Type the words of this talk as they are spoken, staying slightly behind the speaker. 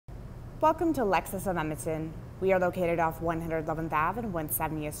Welcome to Lexus of Edmonton. We are located off 111th Ave and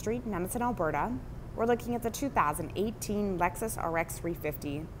 170th Street in Edmonton, Alberta. We're looking at the 2018 Lexus RX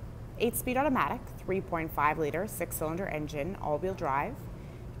 350. 8-speed automatic, 3.5-liter, 6-cylinder engine, all-wheel drive.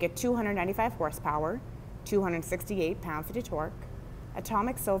 You get 295 horsepower, 268 pound-feet of torque,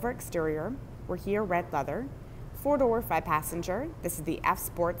 atomic silver exterior, we're here red leather, 4-door, 5-passenger. This is the F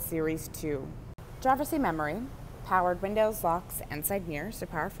Sport Series 2. Driver seat memory, powered windows, locks, and side mirrors to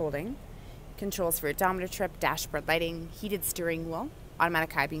power folding. Controls for odometer trip, dashboard lighting, heated steering wheel,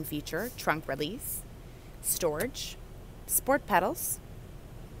 automatic high beam feature, trunk release, storage, sport pedals,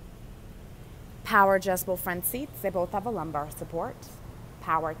 power adjustable front seats. They both have a lumbar support,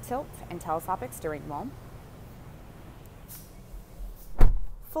 power tilt and telescopic steering wheel,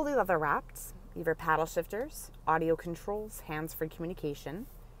 fully leather wrapped, either paddle shifters, audio controls, hands-free communication,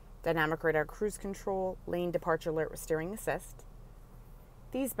 dynamic radar cruise control, lane departure alert with steering assist.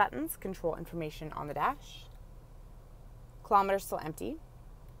 These buttons control information on the dash. Kilometer still empty.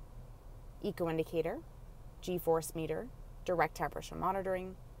 Eco indicator, G-force meter, direct tire pressure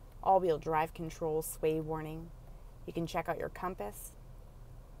monitoring, all-wheel drive control, sway warning. You can check out your compass,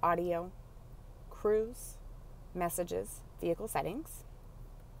 audio, cruise, messages, vehicle settings.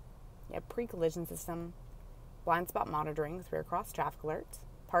 You have pre-collision system, blind spot monitoring with rear cross traffic alert,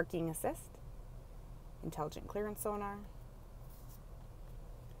 parking assist, intelligent clearance sonar.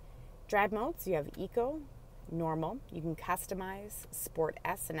 Drive modes, you have Eco, Normal. You can customize Sport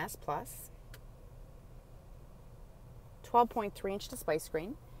S and S Plus. 12.3-inch display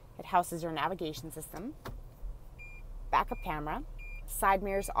screen. It houses your navigation system, backup camera, side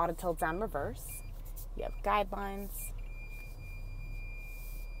mirrors, auto tilt down reverse. You have guidelines,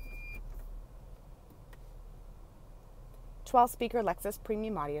 '12-speaker Lexus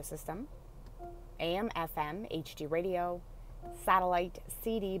premium audio system, AM, FM, HD radio, satellite,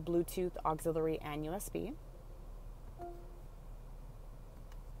 CD, Bluetooth, auxiliary, and USB.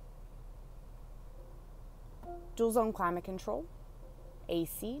 Dual zone climate control,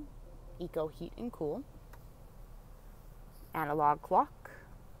 AC, Eco heat and cool, analog clock,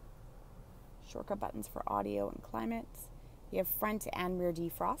 shortcut buttons for audio and climate. You have front and rear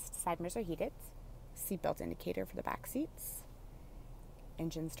defrost, side mirrors are heated, seatbelt indicator for the back seats,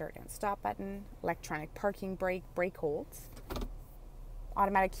 engine start and stop button, electronic parking brake, brake holds,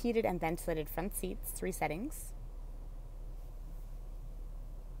 automatic heated and ventilated front seats, 3 settings,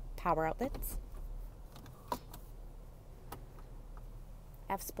 power outlets,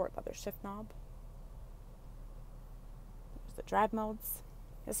 F Sport leather shift knob. There's the drive modes.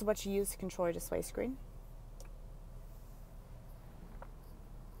 This is what you use to control your display screen.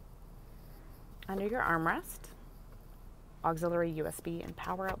 Under your armrest, auxiliary USB and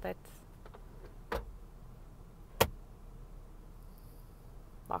power outlet,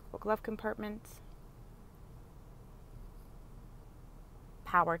 lockable glove compartment,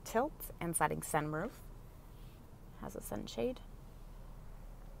 power tilt and sliding sunroof, has a sunshade,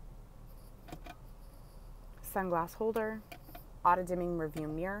 sunglass holder, auto dimming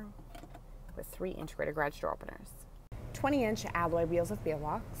rearview mirror with 3 integrated garage door openers, 20-inch alloy wheels with wheel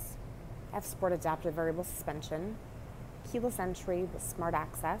locks, F Sport adaptive variable suspension, keyless entry with smart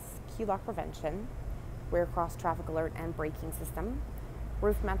access, key lock prevention, rear cross traffic alert and braking system,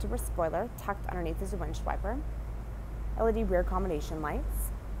 roof mounted with spoiler tucked underneath is a windshield wiper, LED rear combination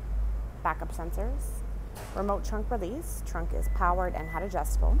lights, backup sensors, remote trunk release, trunk is powered and head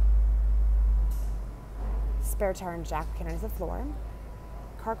adjustable, spare tire and jack underneath the floor,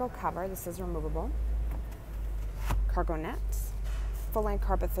 cargo cover, this is removable, cargo net, full-length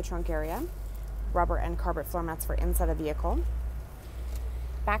carpet for the trunk area, rubber and carpet floor mats for inside the vehicle.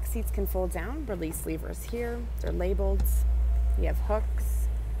 Back seats can fold down, release levers here, they're labeled. You have hooks,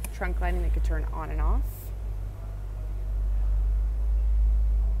 trunk lighting that can turn on and off,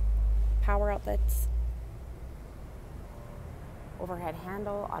 power outlets, overhead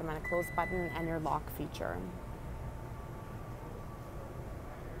handle, automatic close button, and your lock feature.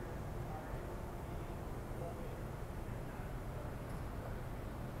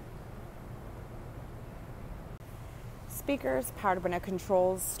 Speakers, powered window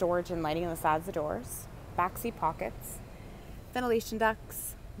controls, storage and lighting on the sides of the doors, back seat pockets, ventilation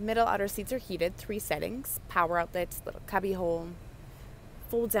ducts, middle outer seats are heated, 3 settings, power outlets, little cubby hole,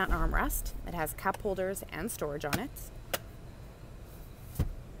 fold down armrest. It has cup holders and storage on it.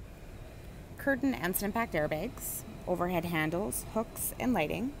 Curtain and sun impact airbags, overhead handles, hooks and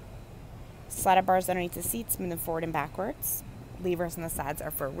lighting, slider bars underneath the seats, moving them forward and backwards. Levers on the sides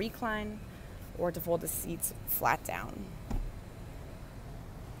are for recline or to fold the seats flat down.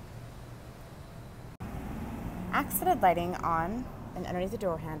 Accented lighting on and underneath the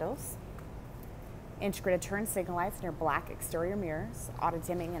door handles, integrated turn signal lights in your black exterior mirrors, auto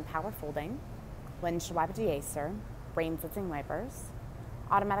dimming and power folding, windshield wiper deicer, rain sensing wipers,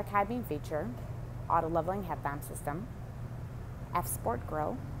 automatic high beam feature, auto leveling headlamp system, F Sport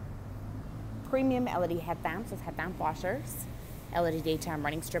Grille, premium LED headlamps with headlamp washers, LED daytime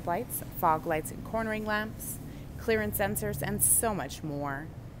running strip lights, fog lights and cornering lamps, clearance sensors, and so much more.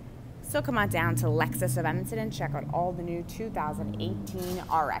 So come on down to Lexus of Edmonton and check out all the new 2018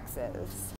 RXs.